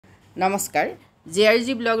নমস্কাৰ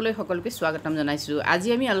জেআৰজি ব্লগলৈ সকলোকে স্বাগতম জনাইছো। আজি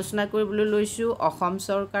আমি আলোচনা কৰিবলৈ লৈছো অসম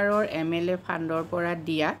চৰকাৰৰ MLA ফাণ্ডৰ পৰা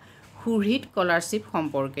দিয়া সুহৃদ স্কলাৰশ্বিপ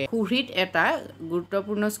সম্পৰ্কে। সুহৃদ এটা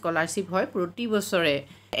গুৰুত্বপূৰ্ণ স্কলাৰশ্বিপ হয়। প্ৰতি বছৰে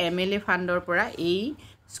MLA ফাণ্ডৰ পৰা এই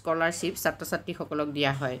স্কলাৰশ্বিপ ছাত্ৰ-ছাত্ৰীসকলক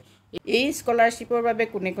দিয়া হয়। এই স্কলাৰশ্বিপৰ বাবে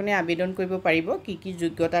কোনে কোনে আবেদন কৰিব পাৰিব, কি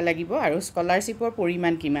যোগ্যতা লাগিব আৰু স্কলাৰশ্বিপৰ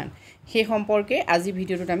পৰিমাণ কিমান সেই সম্পৰ্কে আজি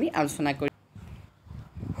ভিডিঅ'টোত আমি আলোচনা কৰিম।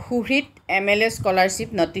 সুহৃদ MLA স্কলাৰশ্বিপ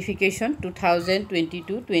নটিফিকেশ্যন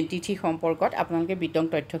 2022-23 সম্পৰ্কত আপোনালোকে বিতং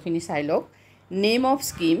তথ্যখিনি চাই লওক। নেম অফ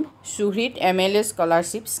স্কিম সুহৃদ MLA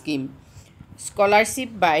scholarship scheme. Scholarship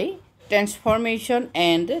by ট্ৰেন্সফৰমেশ্যন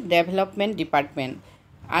and development department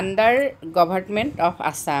under government of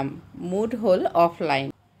Assam. Mode হ'ল offline.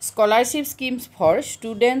 Scholarship schemes for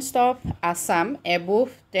students of Assam above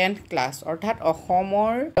 10th class, অৰ্থাৎ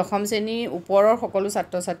অসমৰ 10ম শ্ৰেণীৰ ওপৰৰ সকলো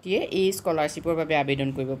ছাত্ৰ ছাত্ৰীয়ে এই স্কলাৰশ্বিপৰ বাবে আবেদন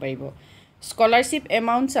কৰিব পাৰিব। স্কলাৰশ্বিপ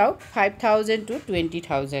এমাউণ্ট চাওক 5,000 to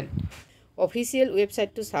 20,000। অফিচিয়েল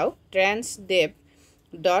ৱেবছাইটটো চাওক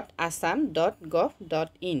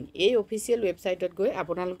transdev.assam.gov.in। এই অফিচিয়েল ৱেবছাইটত গৈ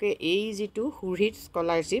আপোনালোকে এই যিটো সুহৃদ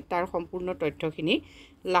স্কলাৰশ্বিপ তাৰ সম্পূৰ্ণ তথ্যখিনি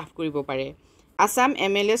লাভ কৰিব পাৰে। Assam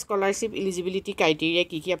MLA scholarship eligibility criteria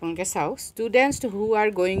কি আপোনালোকে চাওক। Students who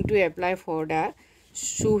are going to apply for the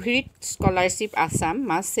Suhrid scholarship Assam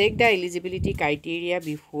must check the eligibility criteria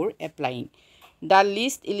before applying. The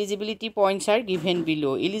list eligibility points are given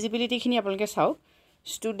below. Eligibility খিনি আপোনালোকে চাওক।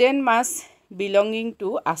 Student must belonging to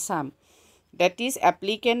Assam. That is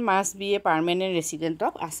applicant must be a permanent resident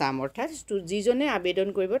of Assam. অৰ্থাৎ যিজনে আবেদন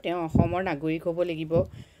কৰিব তেওঁ অসমৰ নাগৰিক হ'ব লাগিব।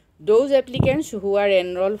 Those applicants who are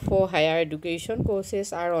enrolled for higher education courses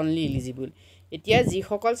are only eligible. এতিয়া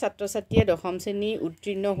যিসকল ছাত্ৰ ছাত্ৰীয়ে 10ম শ্ৰেণী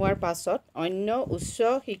উত্তীৰ্ণ হোৱাৰ পাছত অন্য উচ্চ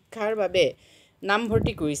শিক্ষাৰ বাবে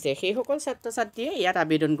নামভৰ্তি কৰিছে সেইসকল ছাত্ৰ ছাত্ৰীয়ে ইয়াত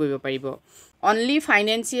আবেদন কৰিব পাৰিব। Only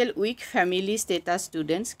financial weak family status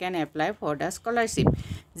students can apply for the scholarship.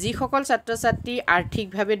 যিসকল ছাত্ৰ ছাত্ৰী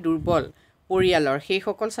আৰ্থিকভাৱে দুৰ্বল পৰিয়ালৰ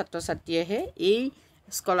সেইসকল ছাত্ৰ ছাত্ৰীয়েহে এই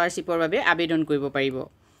স্কলাৰশ্বিপৰ বাবে আবেদন কৰিব পাৰিব।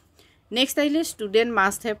 নেক্সট আহিলে student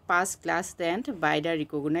must have pass class 10th by the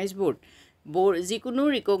recognise board. যিকোনো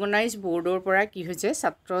ৰিকগনাইজ বৰ্ডৰ পৰা কি হৈছে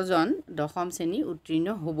ছাত্ৰজন 10ম শ্ৰেণী উত্তীৰ্ণ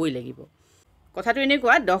হ'বই লাগিব। কথাটো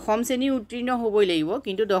এনেকুৱা 10ম শ্ৰেণী উত্তীৰ্ণ হ'বই লাগিব,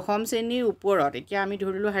 কিন্তু 10ম শ্ৰেণীৰ ওপৰত এতিয়া আমি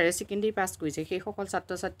ধৰিলোঁ হায়াৰ ছেকেণ্ডেৰী পাছ কৰিছে সেইসকল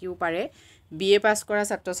ছাত্ৰ ছাত্ৰীও পাৰে, BA পাছ কৰা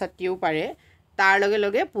ছাত্ৰ ছাত্ৰীও পাৰে, তাৰ লগে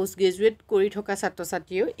লগে পোষ্ট গ্ৰেজুৱেট কৰি থকা ছাত্ৰ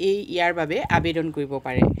ছাত্ৰীও ইয়াৰ বাবে আবেদন কৰিব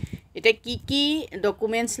পাৰে। এতিয়া কি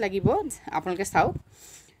ডকুমেণ্টছ লাগিব আপোনালোকে চাওক।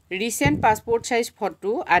 Recent passport size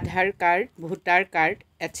photo, Aadhaar card, voter card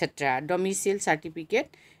etcetera, domicile certificate,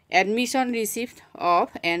 admission receipt of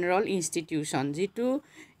এনৰল institution. যিটো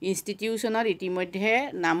ইনষ্টিটিউশ্যনত ইতিমধ্যে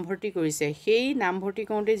নামভৰ্তি কৰিছে সেই নামভৰ্তি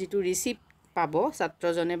কৰোঁতে যিটো ৰিচিপ্ট পাব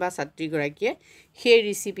ছাত্ৰজনে বা ছাত্ৰীগৰাকীয়ে সেই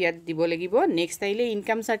ৰিচিপ্ট ইয়াত দিব লাগিব। নেক্সট আহিলে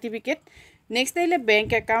ইনকাম চাৰ্টিফিকেট, নেক্সট আহিলে bank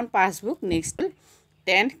account passbook, next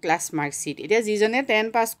 10th class marksheet. এতিয়া যিজনে 10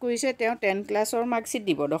 পাছ কৰিছে তেওঁ 10 ক্লাছৰ মাৰ্কশ্বিট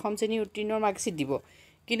দিব, 10ম শ্ৰেণী উত্তীৰ্ণৰ মাৰ্কশ্বিট দিব,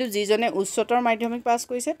 কিন্তু যিজনে উচ্চতৰ মাধ্যমিক পাছ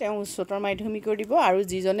কৰিছে তেওঁ উচ্চতৰ মাধ্যমিকৰ দিব, আৰু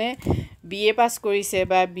যিজনে BA পাছ কৰিছে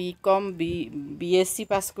বা BCom BSc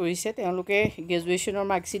পাছ কৰিছে তেওঁলোকে গ্ৰেজুৱেশ্যনৰ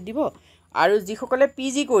মাৰ্কশ্বিট দিব, আৰু যিসকলে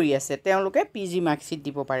PG কৰি আছে তেওঁলোকে PG মাৰ্কশ্বিট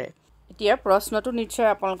দিব পাৰে। এতিয়া প্ৰশ্নটো নিশ্চয়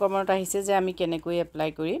আপোনালোকৰ মনত আহিছে যে আমি কেনেকৈ এপ্লাই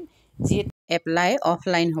কৰিম। যিহেতু এপ্লাই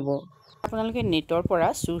অফলাইন হ'ব, আপোনালোকে নেটৰ পৰা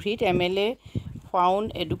সুহৃদ MLA ফাউণ্ড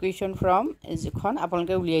এডুকেশ্যন ফ্ৰম যিখন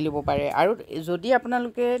আপোনালোকে উলিয়াই ল'ব পাৰে, আৰু যদি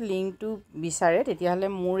আপোনালোকে লিংকটো বিচাৰে তেতিয়াহ'লে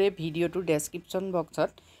মোৰ এই ভিডিঅ'টোৰ ডেছক্ৰিপশ্যন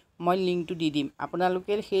বক্সত মই লিংকটো দি দিম,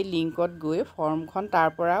 আপোনালোকে সেই লিংকত গৈ ফৰ্মখন তাৰ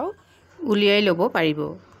পৰাও উলিয়াই ল'ব পাৰিব।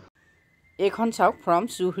 এইখন চাওক ফ্ৰম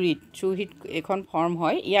সুহৃদ এইখন ফৰ্ম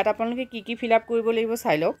হয়। ইয়াত আপোনালোকে কি ফিল আপ কৰিব লাগিব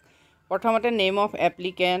চাই লওক। প্ৰথমতে name of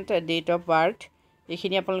applicant, date of birth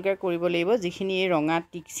এইখিনি আপোনালোকে কৰিব লাগিব। যিখিনি এই ৰঙা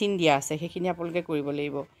টিক চিন দিয়া আছে সেইখিনি আপোনালোকে কৰিব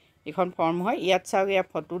লাগিব। এইখন ফৰ্ম হয়। ইয়াত চাওক ইয়াত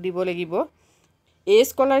ফটো দিব লাগিব। এই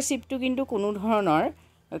স্কলাৰশ্বিপটো কিন্তু কোনো ধৰণৰ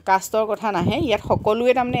কাষ্টৰ কথা নাহে, ইয়াত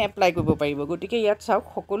সকলোৱে তাৰমানে এপ্লাই কৰিব পাৰিব। গতিকে ইয়াত চাওক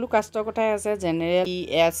সকলো কাষ্টৰ কথাই আছে, general,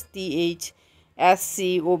 STH, SC,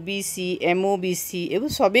 OBC, MOBC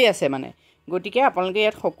এইবোৰ চবেই আছে মানে। গতিকে আপোনালোকে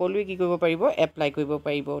ইয়াত সকলোৱে কি কৰিব পাৰিব, এপ্লাই কৰিব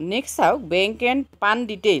পাৰিব। নেক্সট চাওক বেংক এণ্ড পান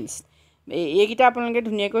ডিটেইলছ, এইকেইটা আপোনালোকে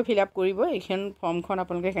ধুনীয়াকৈ ফিল আপ কৰিব। এইখন ফৰ্মখন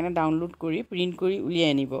আপোনালোকে সেইকাৰণে ডাউনলোড কৰি প্ৰিণ্ট কৰি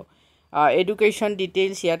উলিয়াই আনিব। এডুকেশ্যন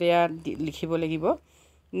ডিটেইলছ ইয়াত লিখিব লাগিব।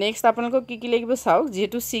 নেক্সট আপোনালোকক কি লাগিব চাওক।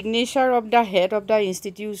 যিহেতু signature of the head of the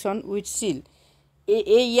institution with চিল,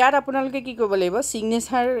 ইয়াত আপোনালোকে কি কৰিব লাগিব,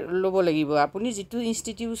 ছিগনেচাৰ ল'ব লাগিব। আপুনি যিটো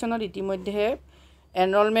ইনষ্টিটিউশ্যনত ইতিমধ্যে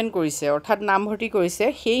এনৰলমেণ্ট কৰিছে অৰ্থাৎ নামভৰ্তি কৰিছে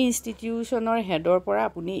সেই ইনষ্টিটিউশ্যনৰ হেডৰ পৰা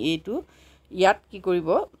আপুনি এইটো ইয়াত কি কৰিব,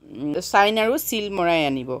 চাইন আৰু চিল মৰাই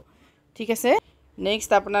আনিব। ঠিক আছে।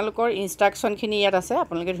 নেক্সট আপোনালোকৰ ইনষ্ট্ৰাকশ্যনখিনি ইয়াত আছে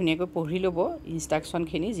আপোনালোকে ধুনীয়াকৈ পঢ়ি ল'ব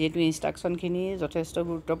ইনষ্ট্ৰাকশ্যনখিনি যিহেতু ইনষ্ট্ৰাকশ্যনখিনি যথেষ্ট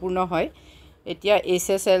গুৰুত্বপূৰ্ণ হয় এতিয়া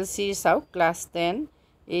HSLC চাওক class 10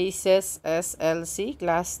 HSLC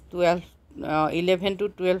class 12 11 to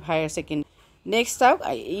 12 higher secondary next চাওক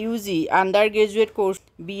UG under graduate course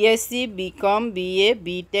BSc BCom BA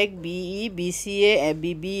BTech BE BCA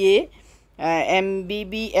BBA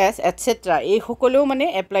MBBS etc. এই সকলেও মানে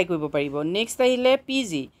এপ্লাই কৰিব পাৰিব নেক্সট আহিলে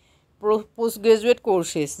PG পোষ্ট গ্ৰেজুৱেট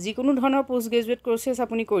কোৰ্চেছ যিকোনো ধৰণৰ পোষ্ট গ্ৰেজুৱেট কোৰ্চেছ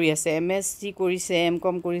আপুনি কৰি আছে MSc কৰিছে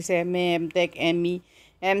MCom কৰিছে MA MTech ME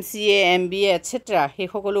MCA MBA etc. সেই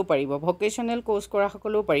সকলেও পাৰিব ভকেশ্যনেল কোৰ্চ কৰা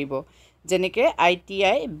সকলেও পাৰিব যেনেকৈ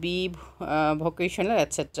ITI B vocational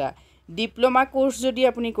etc. Diploma course যদি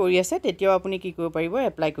আপুনি কৰি আছে তেতিয়াও আপুনি কি কৰিব পাৰিব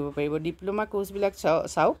এপ্লাই কৰিব পাৰিব ডিপ্লোমা কোৰ্চবিলাক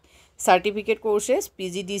চাওক চাৰ্টিফিকেট কোৰ্চেছ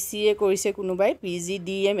PGDCA কৰিছে কোনোবাই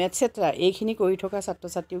PGDM etc. এইখিনি কৰি থকা ছাত্ৰ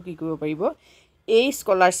ছাত্ৰীও কি কৰিব পাৰিব এই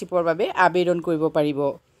স্কলাৰশ্বিপৰ বাবে আবেদন কৰিব পাৰিব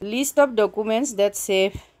list of documents date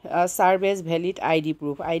serve as valid ID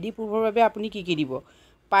proof প্ৰুফৰ বাবে আপুনি কি দিব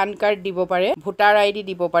পান কাৰ্ড দিব পাৰে ভোটাৰ ID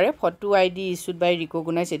দিব পাৰে ফটো ID ইছ্যুড বাই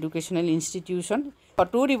ৰিকগনাইজ এডুকেশ্যনেল ইনষ্টিটিউশ্যন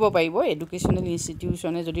ফটোও দিব পাৰিব এডুকেশ্যনেল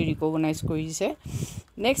ইনষ্টিটিউশ্যনে যদি ৰিকগনাইজ কৰিছে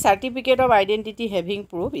next certificate of identity having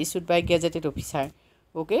proof issued by gazetted officer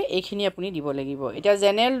okay এইখিনি আপুনি দিব লাগিব এটা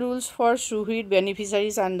জেনেৰেল ৰুলছ ফৰ সুহৃদ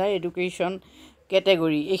বেনিফিচিয়াৰিজ আণ্ডাৰ এডুকেশ্যন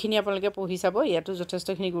কেটেগৰী এইখিনি আপোনালোকে পঢ়ি চাব ইয়াতো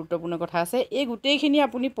যথেষ্টখিনি গুৰুত্বপূৰ্ণ কথা আছে এই গোটেইখিনি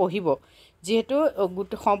আপুনি পঢ়িব যেহেতু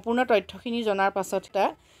সম্পূৰ্ণ তথ্যখিনি জনাৰ পাছত এটা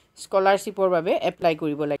স্কলাৰশ্বিপৰ বাবে এপ্লাই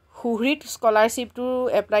কৰিব লাগে সুহৃদ স্কলাৰশ্বিপটো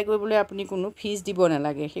এপ্লাই কৰিবলৈ আপুনি কোনো ফিজ দিব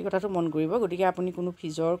নালাগে সেই কথাটো মন কৰিব গতিকে আপুনি কোনো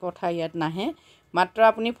ফিজৰ কথা ইয়াত নাহে মাত্ৰ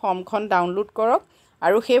আপুনি ফৰ্মখন ডাউনলোড কৰক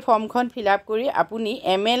আৰু সেই ফৰ্মখন ফিল আপ কৰি আপুনি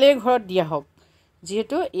MLA ঘৰত দিয়া হওক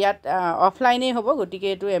যেহেতু ইয়াত অফলাইনেই হ'ব গতিকে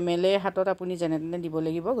এইটো MLA হাতত আপুনি যেনে তেনে দিব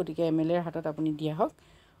লাগিব গতিকে MLA হাতত আপুনি দিয়া হওক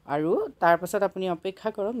আৰু তাৰ পাছত আপুনি অপেক্ষা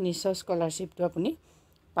কৰক নিশ্চয় স্কলাৰশ্বিপটো আপুনি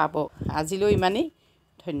পাব আজিলৈ ইমানেই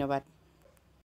ধন্যবাদ